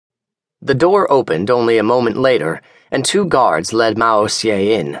The door opened only a moment later, and 2 guards led Malniveau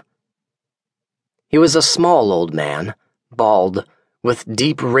in. He was a small old man, bald, with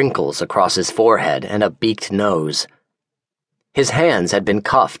deep wrinkles across his forehead and a beaked nose. His hands had been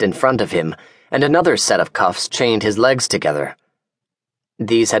cuffed in front of him, and another set of cuffs chained his legs together.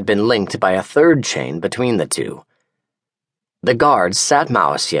 These had been linked by a 3rd chain between the 2. The guards sat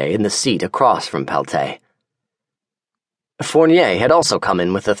Malniveau in the seat across from Pelté. Fournier had also come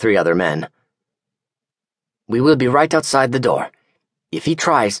in with the 3 other men. "We will be right outside the door. If he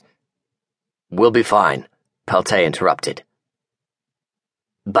tries—" "We'll be fine," Pelté interrupted.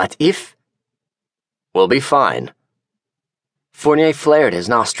 "But if—" "We'll be fine." Fournier flared his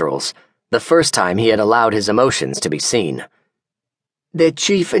nostrils, the first time he had allowed his emotions to be seen. "The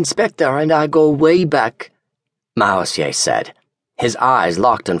chief inspector and I go way back," Malniveau said, his eyes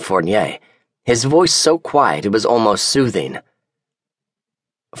locked on Fournier, his voice so quiet it was almost soothing.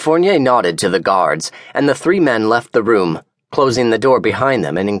 Fournier nodded to the guards, and the 3 men left the room, closing the door behind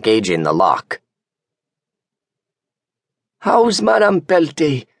them and engaging the lock. "How's Madame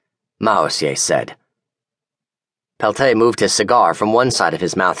Pelté?" Malniveau said. Pelté moved his cigar from one side of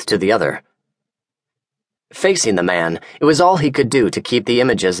his mouth to the other. Facing the man, it was all he could do to keep the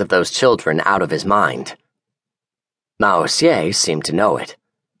images of those children out of his mind. Malniveau seemed to know it.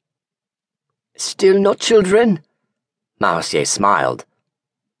 "Still not children?" Malniveau smiled.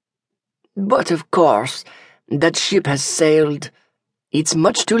 "But of course, that ship has sailed. It's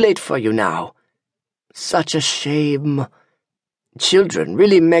much too late for you now. Such a shame. Children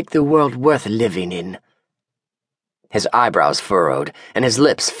really make the world worth living in." His eyebrows furrowed, and his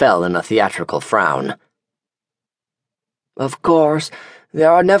lips fell in a theatrical frown. "Of course,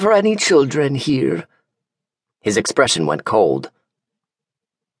 there are never any children here." His expression went cold.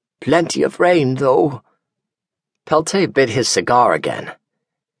 "Plenty of rain, though." Pelté bit his cigar again.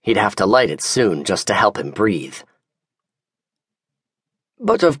 He'd have to light it soon just to help him breathe.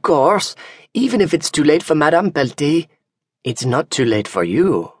 "But of course, even if it's too late for Madame Pelté, it's not too late for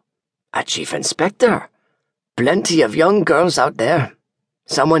you. A chief inspector. Plenty of young girls out there.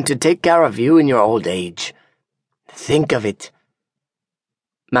 Someone to take care of you in your old age. Think of it."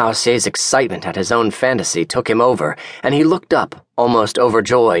 Malnieu's excitement at his own fantasy took him over, and he looked up, almost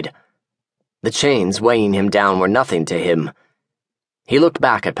overjoyed. The chains weighing him down were nothing to him. He looked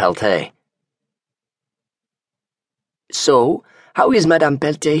back at Pelté. "So, how is Madame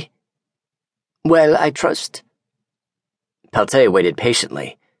Pelté? Well, I trust." Pelté waited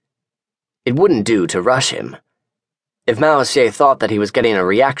patiently. It wouldn't do to rush him. If Malniveau thought that he was getting a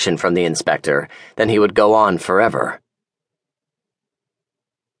reaction from the inspector, then he would go on forever.